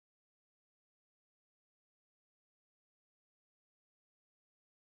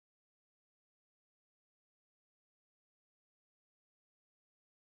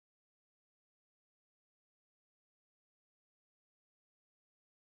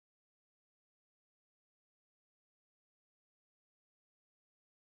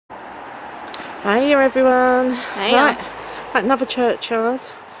Hiya everyone. Hiya. Right, at another churchyard.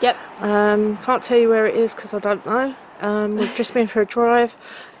 Yep. Can't tell you where it is because I don't know. We've just been for a drive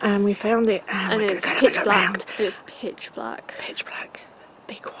and we found it and we're it's going to pitch have a look black. round. It's pitch black. Pitch black.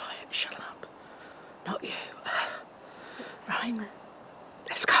 Be quiet, shut up. Not you. Right,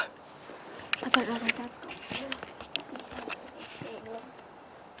 let's go. I don't know where Dad's got.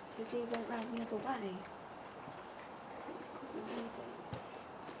 Because he went round the other way.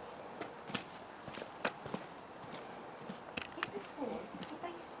 What's this for? It's the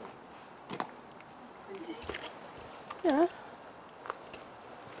basement. That's pretty. Yeah.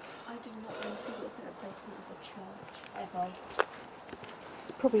 I do not want to see what's in the basement of a church ever.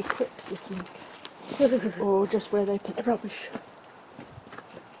 It's probably crypts or something. Or just where they put the rubbish.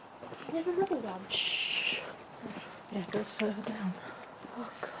 There's another one. Shh. Sorry. Yeah, it goes further down. Oh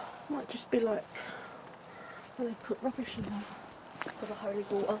god. Might just be like where they put rubbish in there. For the holy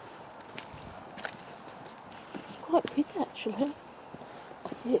water. It's quite big actually.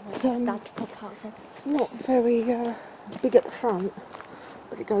 It's Dad's podcast. It's not very big at the front,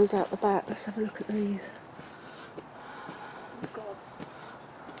 but it goes out the back. Let's have a look at these. Oh god.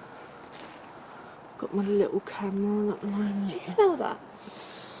 Got my little camera on at the moment. Do you smell that?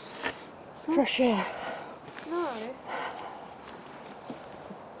 Fresh air. No.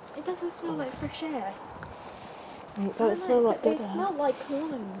 It doesn't smell like fresh air. And it don't smell like dead They air. smell like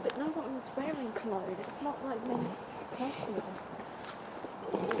cologne, but no one's wearing cologne. It's not like men's perfume.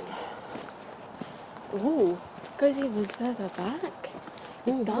 Ooh, Goes even further back.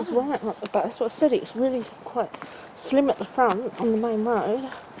 it does right up the back. That's what I said. It's really quite slim at the front on the main road.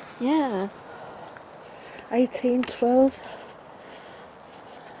 Yeah. 1812.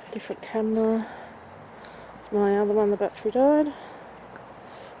 Different camera. It's my other one. The battery died.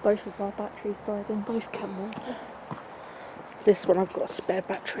 Both of our batteries died in both cameras. This one I've got a spare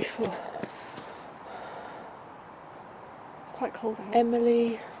battery for. Quite cold out.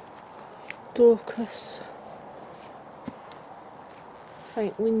 Emily, Dorcas,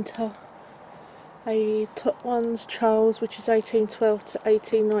 Saint Winter, a top ones Charles, which is 1812 to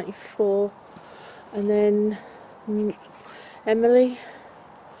 1894, and then Emily,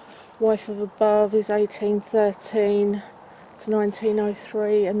 wife of above, is 1813 to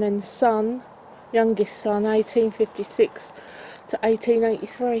 1903, and then son, youngest son, 1856 to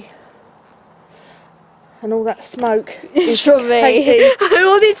 1883. And all that smoke is from me. Katie. I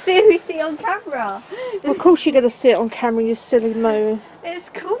wanted to see who we see on camera. Well, of course you're going to see it on camera, you silly moo. It's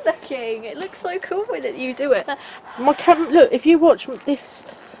cool looking. It looks so cool when you do it. My look, if you watch this,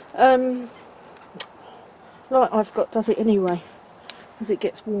 light I've got does it anyway, as it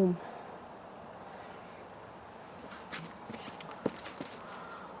gets warm.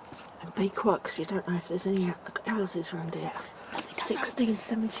 And be quiet, because you don't know if there's any houses around here.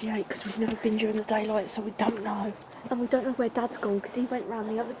 1678, because we've never been during the daylight, so we don't know. And we don't know where Dad's gone because he went round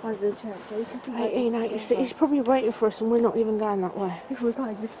the other side of the church, so we can see 1886. He's probably waiting for us, and we're not even going that way. we're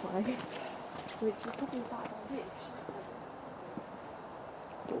going this way. Which is probably that way.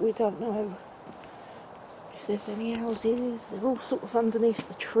 But we don't know if there's any houses. They're all sort of underneath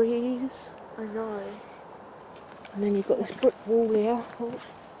the trees. I know. And then you've got this brick wall here.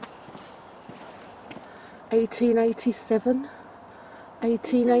 1887,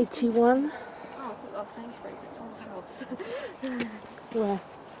 1881. Oh, I thought that was Sainsbury's at someone's house. Where?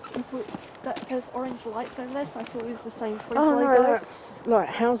 There's orange lights over there, so I thought it was the Sainsbury's Oh logo. no, that's like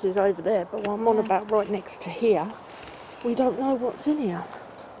houses over there, but what I'm on about right next to here, we don't know what's in here.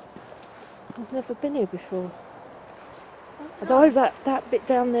 I've never been here before. Although that bit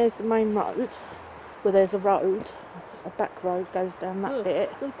down there's the main road, where there's a road, a back road goes down that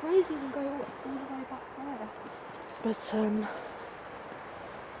bit. The graves even go all the way back there. But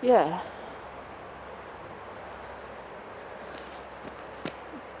yeah.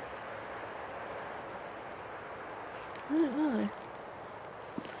 I don't know.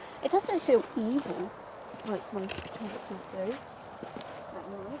 It doesn't feel evil, like most churches do.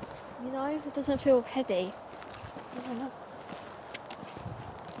 At night. You know, it doesn't feel heady. I don't know.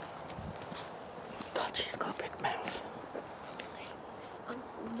 God, she's got a big mouth.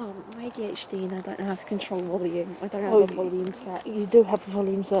 No, I'm ADHD and I don't know how to control volume. I don't have Oh, a volume set. You do have a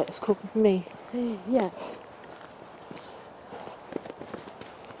volume set, it's called me. Yeah.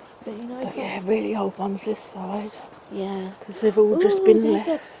 But you know, Yeah, really old ones this side. yeah. Because they've all just been there's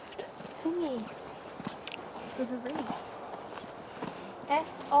left. a thingy. With a ring.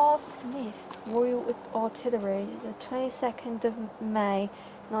 F.R. Smith, Royal Artillery, the 22nd of May,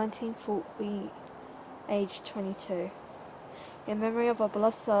 1940, age 22. In memory of our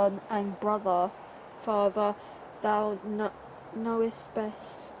beloved son and brother, Father, thou knowest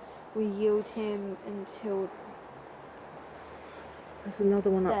best We yield him until... There's another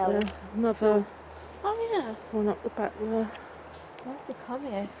one up There. there. Another Oh yeah. one up the back there. Why did they come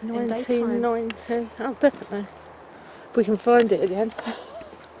here? In 1990. Oh, definitely. If we can find it again.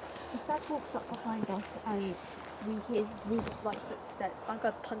 If Dad walks up behind us and we hear like footsteps, I'm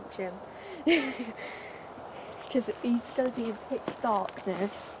gonna punch him. Because he's gonna be in pitch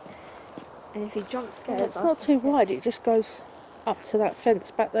darkness. And if he jump scares Yeah, us... it's not too wide, it just goes up to that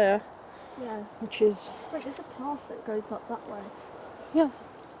fence back there. Yeah. Which is... Wait, there's a path that goes up that way. Yeah.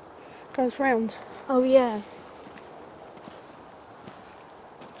 Goes round. Oh yeah.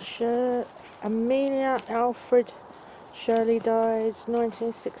 Amelia Alfred Shirley died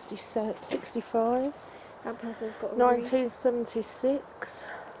 1965, That person's got a 1976,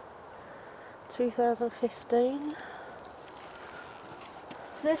 2015.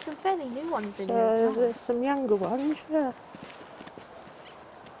 So there's some fairly new ones in here So as well. there's some younger ones, yeah.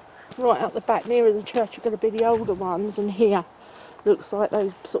 Right out the back nearer the church are going to be the older ones, and here looks like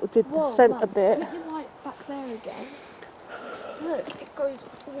they sort of did the centre bit. Put your light back there again. Look, it goes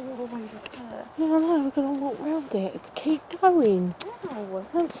all the way back there. Yeah, I know, we're going to walk round it. It's keep going. Wow.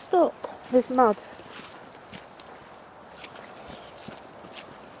 Don't stop. There's mud.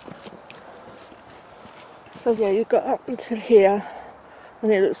 So yeah, you've got up until here,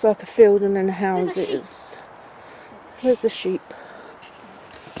 and it looks like a field and then houses. There's a sheep.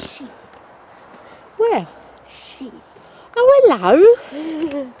 Sheep. Where? Sheep. Oh,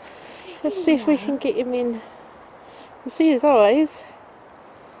 hello. Let's see if we can get him in. You see his eyes.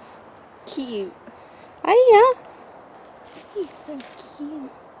 Cute. Hiya. He's so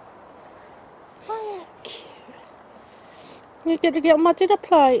cute. So cute. You're going to get on my dinner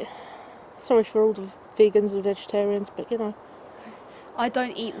plate. Sorry for all the vegans and vegetarians, but you know. I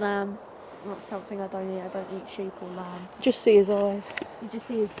don't eat lamb. That's something I don't eat. I don't eat sheep or lamb. Just see his eyes. You just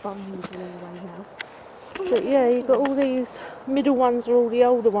see his bum moving all the way now. But yeah, you've got all these middle ones are all the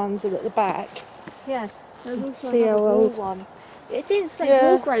older ones and at the back. Yeah. There's also See how another old. one. It didn't say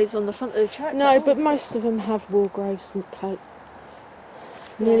Yeah. war graves on the front of the church. No, at all. but most of them have war graves and coat.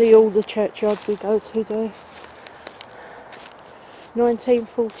 Nearly all the churchyards we go to do.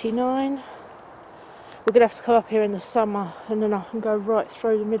 1949. We're going to have to come up here in the summer, and then I can go right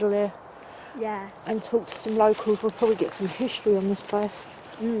through the middle here Yeah. and talk to some locals. We'll probably get some history on this place.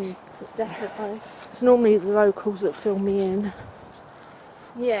 Definitely. It's normally the locals that fill me in.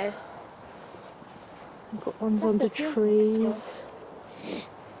 Yeah. We've got ones That's under a field trees. next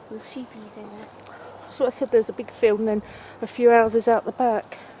with sheepies in it. So I said there's a big field and then a few houses out the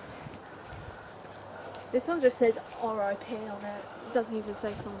back. This one just says R.I.P. on it. It doesn't even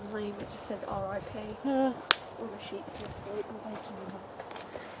say someone's name, it just said R.I.P. Yeah. All the sheep are asleep and waking them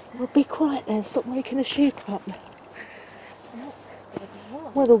up. Well, be quiet then, stop waking the sheep up. What?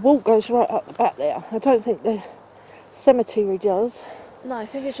 Well, the walk goes right up the back there. I don't think the cemetery does, No, I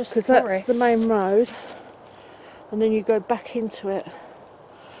think it's just because that's the main road. And then you go back into it.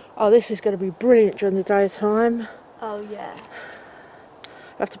 Oh, this is going to be brilliant during the daytime. Oh yeah.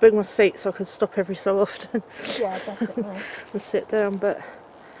 I have to bring my seat so I can stop every so often Yeah, definitely. and sit down. But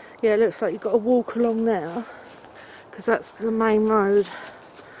yeah, it looks like you've got to walk along there, because that's the main road.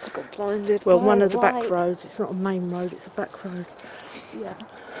 I got blinded. Well, by one a of the back light. roads. It's not a main road, it's a back road. Yeah.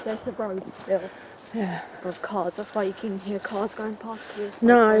 There's the road still Yeah. of cars. That's why you can hear cars going past you.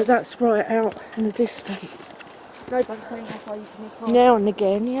 No, that's right out in the distance. No, but I'm saying that's why you can hear cars. Now and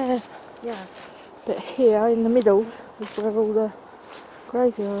again, yeah. Yeah. But here in the middle is where all the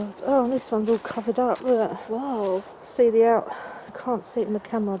graveyards. Oh, and this one's all covered up. Look. Whoa. See the out. I can't see it in the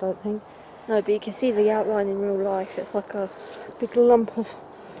camera, I don't think. No, but you can see the outline in real life. It's like a... Big lump of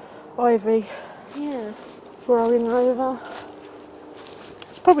ivy Yeah. growing over.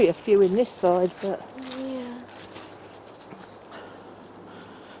 There's probably a few in this side, but Yeah.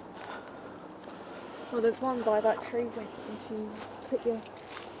 Well, there's one by that tree where you put your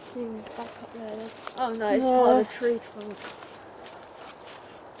thing back up there. Oh no, it's part of the tree trunk.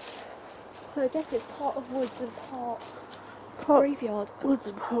 So I guess it's part of woods and part graveyard. Woods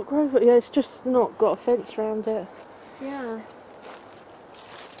and part graveyard. Yeah, it's just not got a fence around it. Yeah.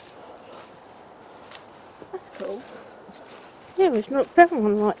 That's cool. Yeah, we've not found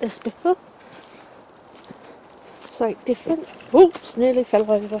one like this before. Something different. Oops, nearly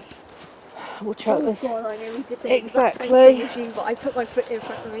fell over. Watch out, this. God, I nearly did the Exactly. exact same thing as you, but I put my foot in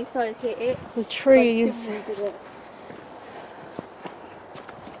front of me so I hit it. The But I trees. still did it.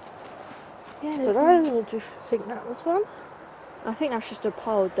 Yeah, I there's don't know. Do you think that was one? I think that's just a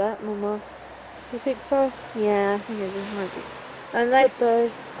pile of dirt, Mama. You think so? Yeah, I think it might be. Unless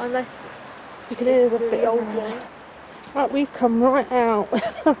So unless you can hear the it's bit really old old. one. Right, we've come right out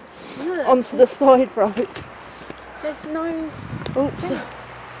Look, onto the side road. there's no... Oops. fence.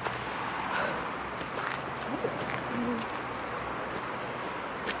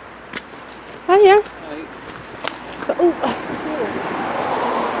 Oh yeah. Oh.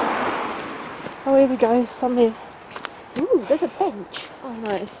 Oh, here we go. Some here. Ooh, there's a bench. Oh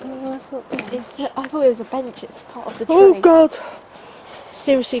no, it's not I thought it was a bench, it's part of the tree. Oh God.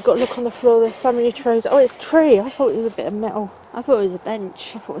 Seriously, you've got to look on the floor. There's so many trees. Oh, it's tree. I thought it was a bit of metal. I thought it was a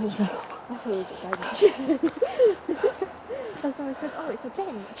bench. I thought it was metal. I thought it was a bench. That's why I said, oh, it's a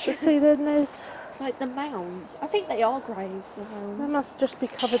bench. But see, then there's... Like the mounds. I think they are graves, the mounds. They must just be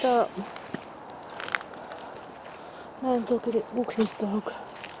covered up. Man, walking his dog.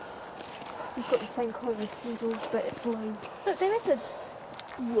 You've got the same colour as Poodle, but it's blue. Look, there is a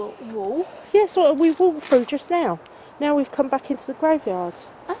wall. Yes, what we walked through just now. Now we've come back into the graveyard.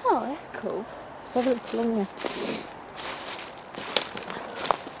 Oh, that's cool. So I haven't along here.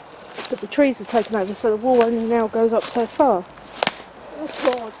 But the trees are taken over, so the wall only now goes up so far. Oh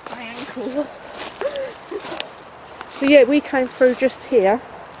God, my ankles. So yeah, we came through just here.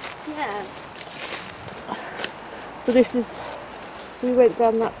 Yeah. So this is... We went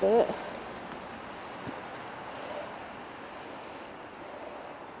down that bit.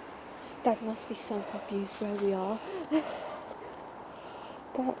 Dad must be so confused where we are.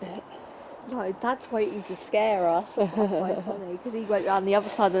 That bit. No, Dad's waiting to scare us. That's quite funny because he went round the other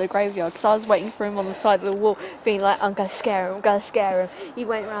side of the graveyard. Because I was waiting for him on the side of the wall, being like, "I'm gonna scare him. I'm gonna scare him." He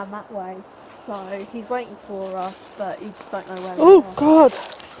went round that way, so he's waiting for us, but he just don't know where. Oh we are. God!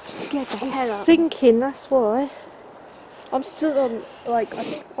 Get the I'm hell up. sinking. That's why. I'm still on, like, I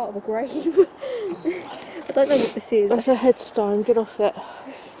think part of a grave. I don't know what this is. That's a headstone. Get off it.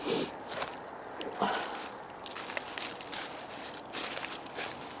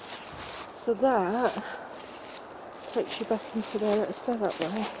 So that takes you back into there. Let's go that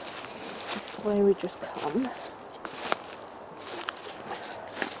way. Where we just come.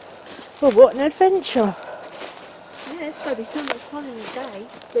 Well, what an adventure! Yeah, it's going to be so much fun in the day,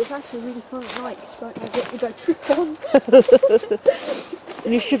 but it's actually really fun at night because you don't know what you're going to trip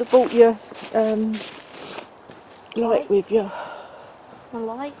on. You should have brought your light with you. My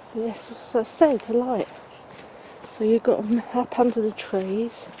light? Yes, so I said a light. So you got them up under the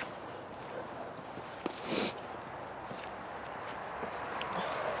trees.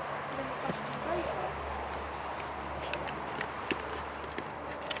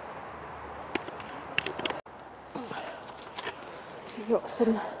 You've got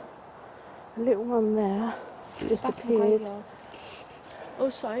a little one there. She disappeared.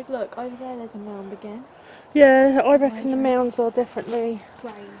 Also, look, over there there's a mound again. Yeah, I reckon the mounds are definitely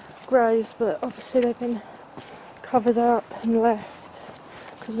Graves. graves, but obviously they've been covered up and left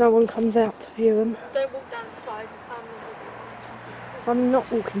because no one comes out to view them. Don't walk down the side. I'm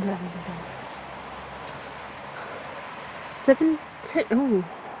not walking down there. 17. Oh,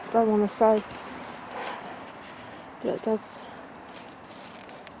 don't want to say. But it does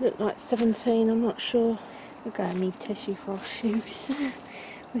look like 17. I'm not sure. We're going to need tissue for our shoes.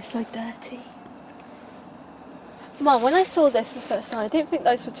 We're so dirty. Mum, when I saw this the first time, I didn't think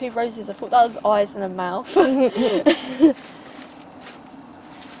those were two roses. I thought that was eyes and a mouth. I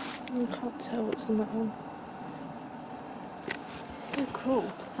can't tell what's on that one. It's so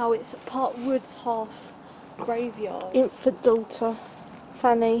cool how it's part woods, half graveyard. Infant daughter,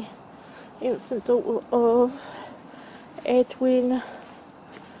 Fanny. Infant daughter of Edwin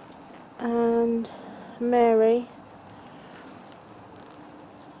and Mary.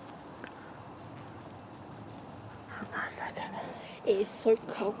 It is so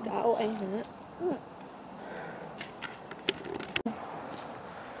cold out, isn't it?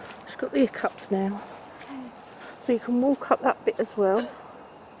 She's got the hiccups now. So you can walk up that bit as well.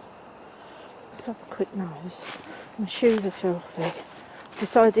 Let's have a quick nose. My shoes are filthy.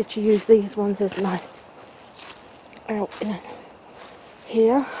 Decided to use these ones as my out in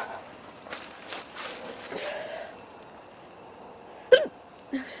here.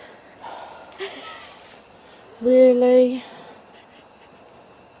 Really?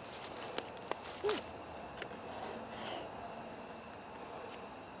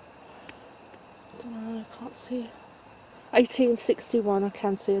 I can't see. 1861, I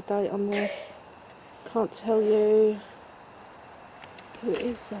can see a date on there. Can't tell you who it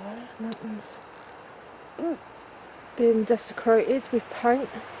is though. Nothing's been desecrated with paint.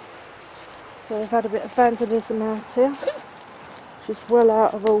 So I've had a bit of vandalism out here. Which is well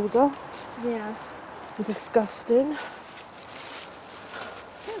out of order. Yeah. And disgusting.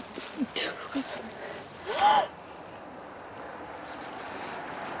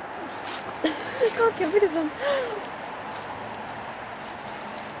 I can't get rid of them.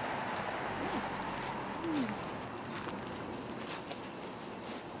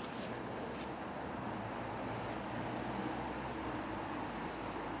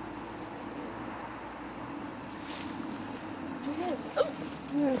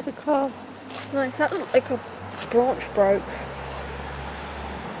 There's a car. Nice, that looked like a branch broke.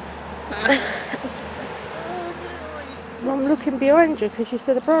 I'm looking behind you because you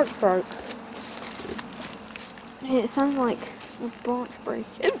said a branch broke. Yeah, it sounds like a branch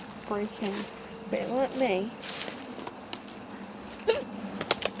breaking. But it weren't me. Oh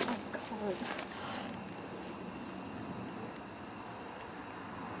god.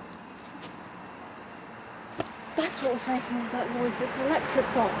 That's what's making that noise, it's an electric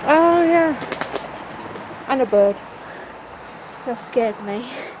box. Oh yeah. And a bird. That scared me.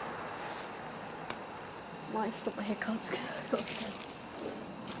 Might stop my hiccups because I got scared.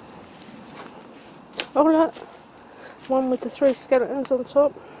 Oh look. One with the 3 skeletons on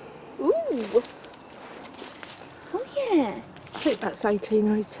top. Ooh! Oh yeah! I think that's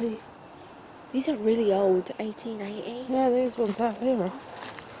 1880. These are really old, 1880. Yeah, these ones out here are.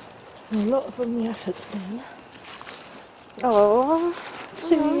 A lot of them you haven't seen. Oh,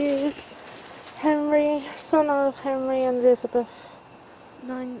 2 years. Henry, son of Henry and Elizabeth.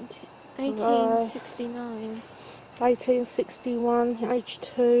 1869. 1861, age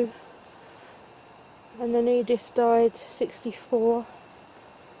 2. And then Edith died 64.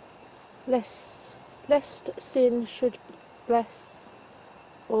 Lest sin should bless,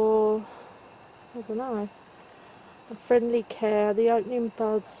 or I don't know. A friendly care, the opening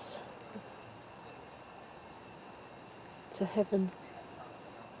buds to heaven.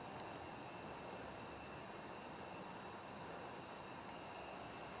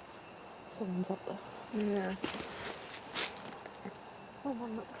 Someone's up there. Yeah. Oh,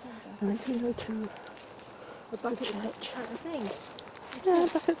 one not 1902. the back of the church. I think. Yeah,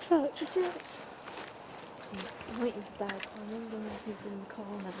 back at church. The church. I'm waiting for Dad. I wonder if he's in the car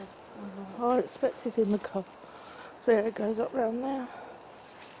now. I expect he's in the car. So yeah, it goes up round there.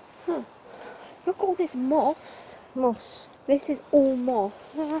 Huh. Look at all this moss. Moss. This is all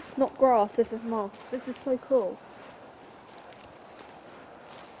moss. Yeah. Not grass, this is moss. This is so cool.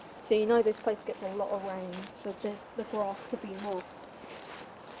 So you know this place gets a lot of rain, so just the grass could be moss.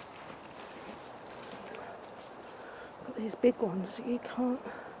 Got these big ones that you can't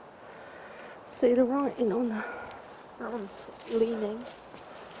see the writing on. That one's leaning.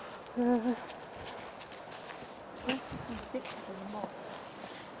 Now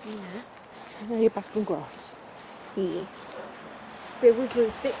you're back on grass. Yeah. But we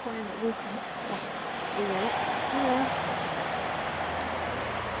could stick one in the walking. Yeah.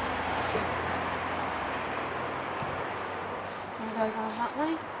 Wanna go around that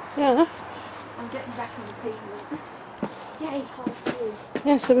way? Yeah. I'm getting back on the pavement. Yay, hard through.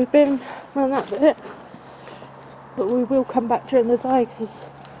 Yeah, so we've been around that bit. But we will come back during the day because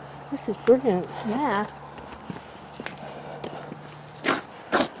this is brilliant. Yeah.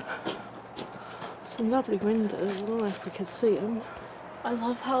 Some lovely windows, I don't know if we could see them. I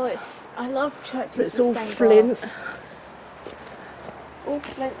love how I love churches But it's with all stained flint. glass. All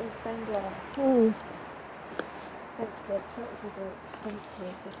flint and stained glass. Mm. Expensive. Churches are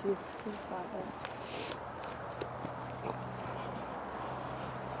expensive if you think about it.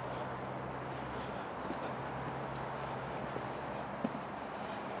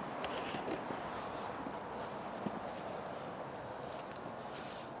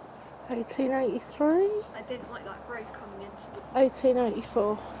 1883, I didn't like that road coming into the...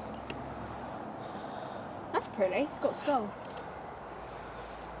 1884. That's pretty. It's got a skull.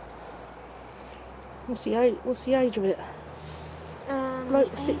 What's the age of it? Bloke the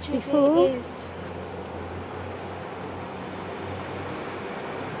age of 64. it is...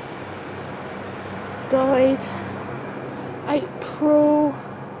 Died April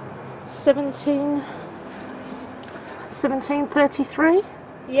 1733.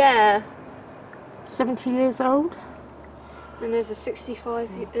 Yeah. 70 years old. And there's a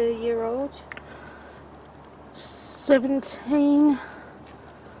 65-year-old.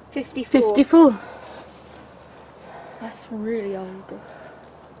 1754. That's really old.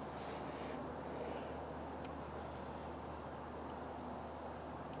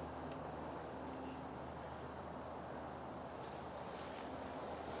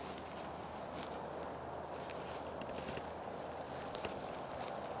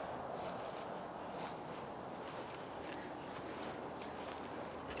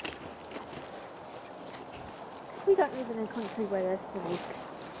 We don't live in a country where there's snakes.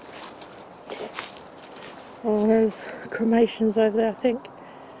 Oh, there's cremations over there, I think.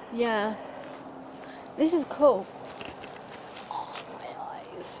 Yeah. This is cool. Oh, my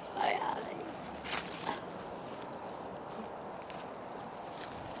eyes. My eyes.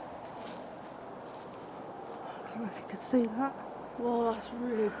 I don't know if you can see that. Whoa, that's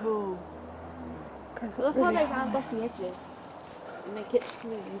really cool. Goes Look up how really they high. round off the edges. make it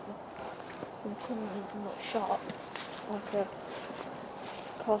smooth and clean and not sharp like a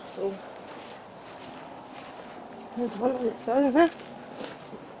castle. There's one on its own there.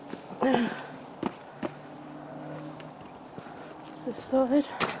 It's this side.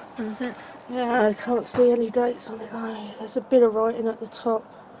 Is it? Yeah, I can't see any dates on it though. There's a bit of writing at the top.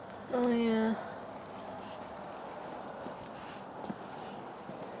 Oh yeah.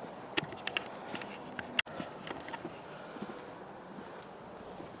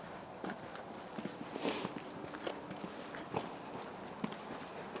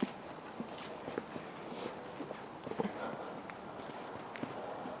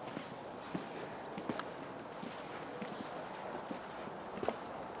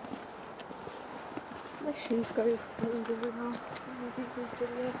 My shoes go through the river when I do this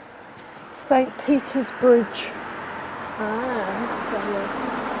video. St. Peter's Bridge. Ah, this is where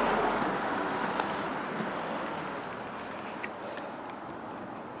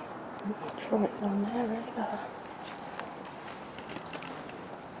It's right on there, either.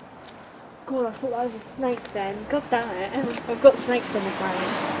 God, I thought that was a snake then. God damn it. I've got snakes on the ground.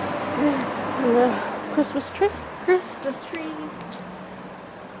 And the Christmas tree. Christmas tree.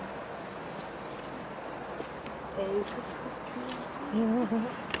 A Christmas tree. Yeah.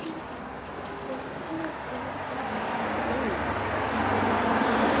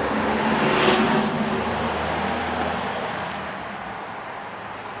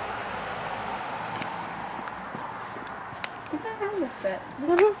 Did I round this bit?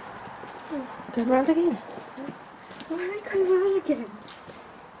 Go round again. Why am I going round again?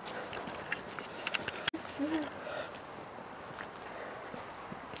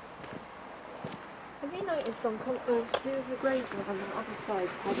 Have you noticed on two of the graves on the other side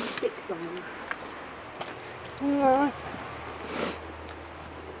had sticks on them? No.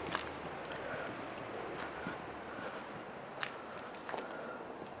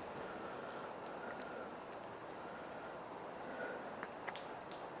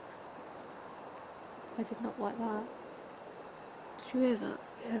 I did not like that. Did you hear that?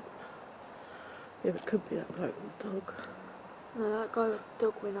 Yeah. Yeah, it could be that bloke with the dog. No, that guy with the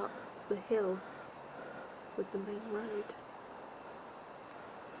dog went up the hill with the main road.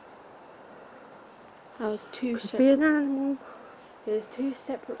 There was two Could be an animal. There's two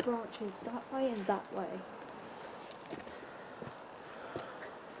separate branches, that way and that way.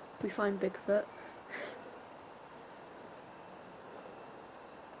 We find Bigfoot.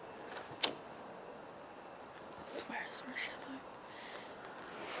 I swear it's from a shadow.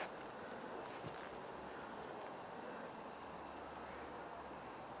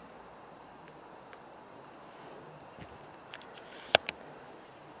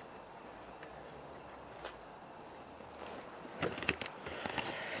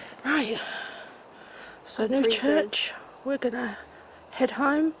 Right. So new Freezers. church. We're gonna head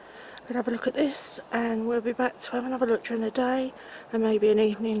home. Gonna have a look at this, and we'll be back to have another look during the day, and maybe an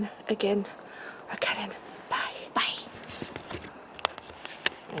evening again. Okay then.